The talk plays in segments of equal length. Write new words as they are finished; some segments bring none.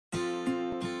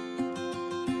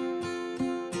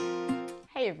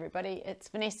Hey everybody, it's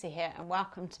Vanessa here and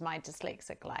welcome to my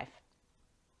dyslexic life.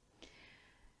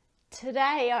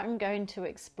 Today I'm going to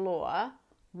explore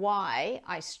why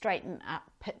I straighten up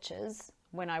pictures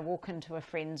when I walk into a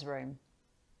friend's room.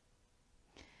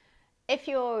 If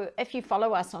you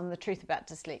follow us on the Truth About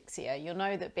Dyslexia, you'll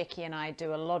know that Becky and I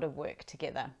do a lot of work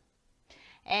together.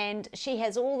 And she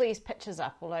has all these pictures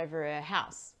up all over her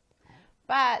house,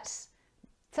 but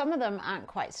some of them aren't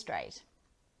quite straight.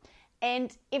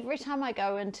 And every time I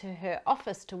go into her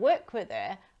office to work with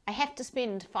her, I have to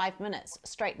spend 5 minutes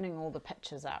straightening all the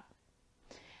pictures up.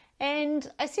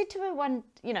 And I said to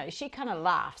her she kind of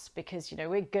laughs because,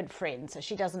 we're good friends, so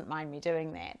she doesn't mind me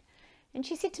doing that. And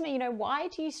she said to me, why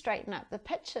do you straighten up the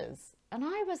pictures? And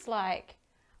I was like,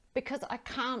 because I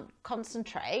can't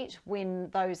concentrate when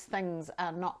those things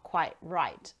are not quite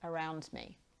right around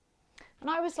me. And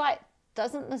I was like,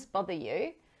 doesn't this bother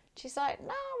you? She's like,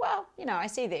 no, well, I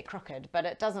see they're crooked, but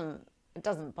it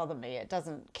doesn't bother me. It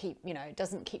doesn't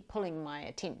keep pulling my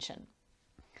attention.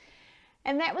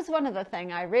 And that was one of the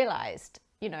things I realized,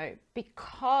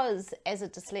 because as a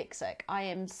dyslexic, I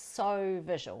am so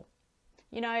visual.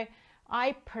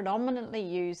 I predominantly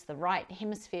use the right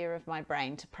hemisphere of my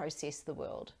brain to process the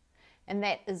world, and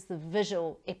that is the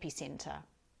visual epicenter.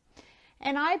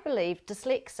 And I believe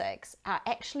dyslexics are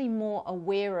actually more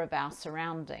aware of our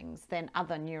surroundings than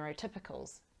other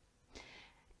neurotypicals.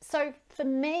 So for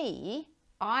me,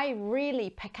 I really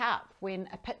pick up when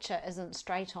a picture isn't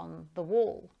straight on the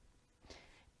wall.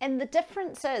 And the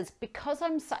difference is, because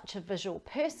I'm such a visual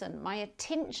person, my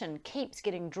attention keeps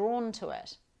getting drawn to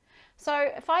it.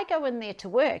 So if I go in there to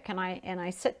work and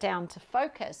I sit down to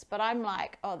focus, but I'm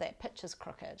like, oh, that picture's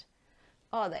crooked.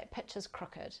 Oh, that picture's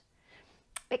crooked.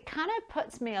 It kind of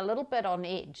puts me a little bit on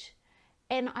edge,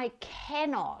 and I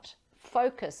cannot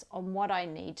focus on what I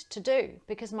need to do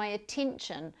because my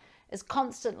attention is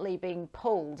constantly being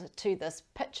pulled to this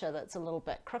picture that's a little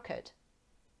bit crooked.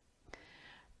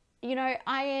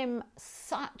 I am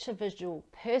such a visual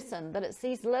person that it's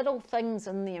these little things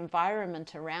in the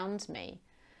environment around me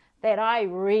that I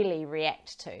really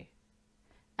react to.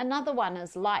 Another one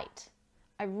is light.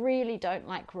 I really don't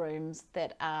like rooms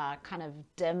that are kind of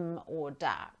dim or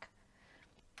dark.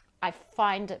 I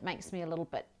find it makes me a little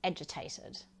bit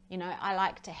agitated. I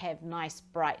like to have nice,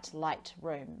 bright, light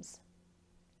rooms.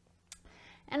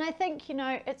 And I think,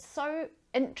 it's so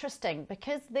interesting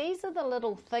because these are the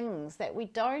little things that we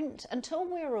don't, until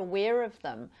we're aware of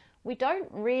them, we don't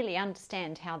really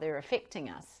understand how they're affecting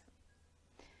us.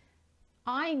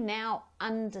 I now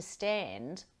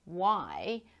understand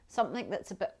why something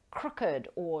that's a bit crooked,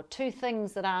 or two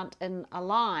things that aren't in a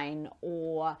line,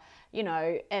 or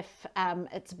if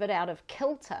it's a bit out of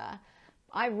kilter,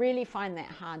 I really find that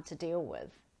hard to deal with.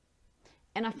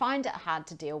 And I find it hard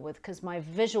to deal with because my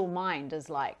visual mind is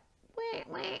like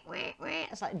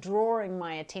it's like drawing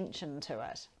my attention to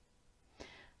it.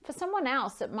 For someone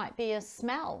else it might be a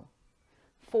smell.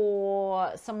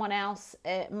 For someone else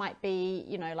it might be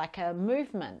like a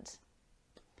movement.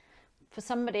 For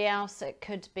somebody else, it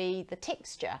could be the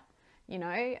texture,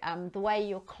 the way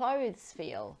your clothes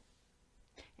feel.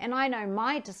 And I know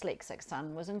my dyslexic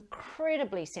son was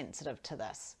incredibly sensitive to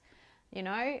this, and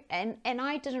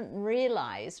I didn't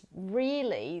realize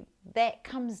really that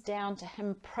comes down to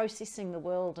him processing the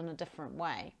world in a different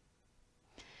way.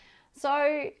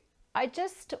 So I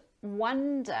just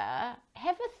wonder,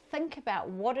 have a think about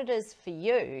what it is for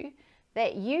you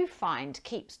that you find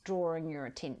keeps drawing your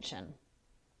attention.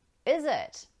 Is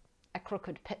it a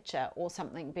crooked picture or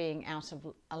something being out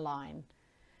of a line?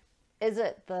 Is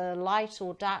it the light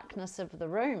or darkness of the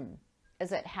room?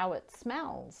 Is it how it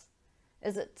smells?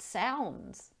 Is it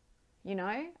sounds?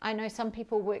 I know some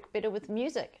people work better with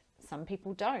music, some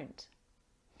people don't.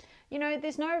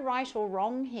 There's no right or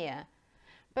wrong here.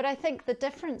 But I think the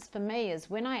difference for me is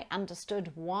when I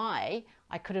understood why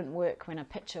I couldn't work when a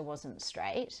picture wasn't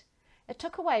straight, it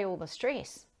took away all the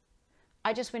stress.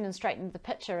 I just went and straightened the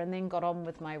picture and then got on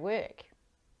with my work.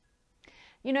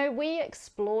 We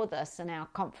explore this in our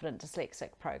Confident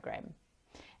Dyslexic program.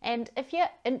 And if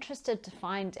you're interested to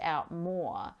find out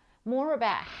more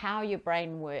about how your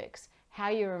brain works, how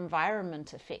your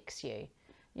environment affects you,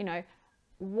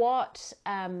 what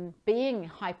being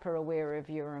hyper aware of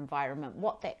your environment,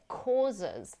 what that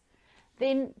causes,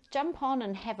 then jump on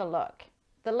and have a look.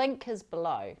 The link is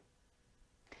below.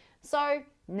 So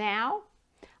now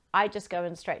I just go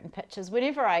and straighten pictures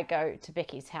whenever I go to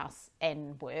Becky's house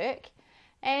and work,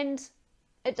 and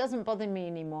it doesn't bother me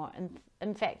anymore. And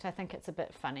in fact, I think it's a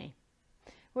bit funny.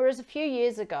 Whereas a few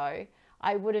years ago,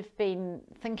 I would have been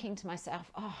thinking to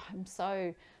myself, oh, I'm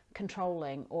so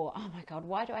controlling, or, oh my God,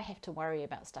 why do I have to worry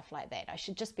about stuff like that? I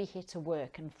should just be here to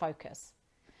work and focus.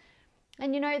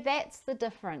 And you know, that's the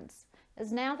difference,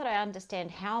 is now that I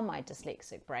understand how my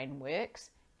dyslexic brain works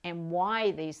and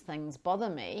why these things bother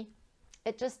me,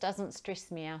 it just doesn't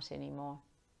stress me out anymore.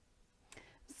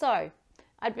 So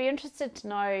I'd be interested to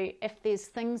know if there's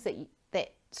things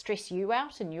that stress you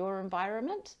out in your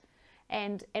environment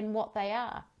and what they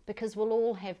are, because we'll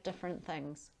all have different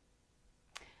things.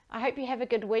 I hope you have a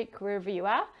good week wherever you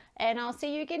are, and I'll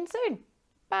see you again soon.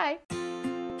 Bye.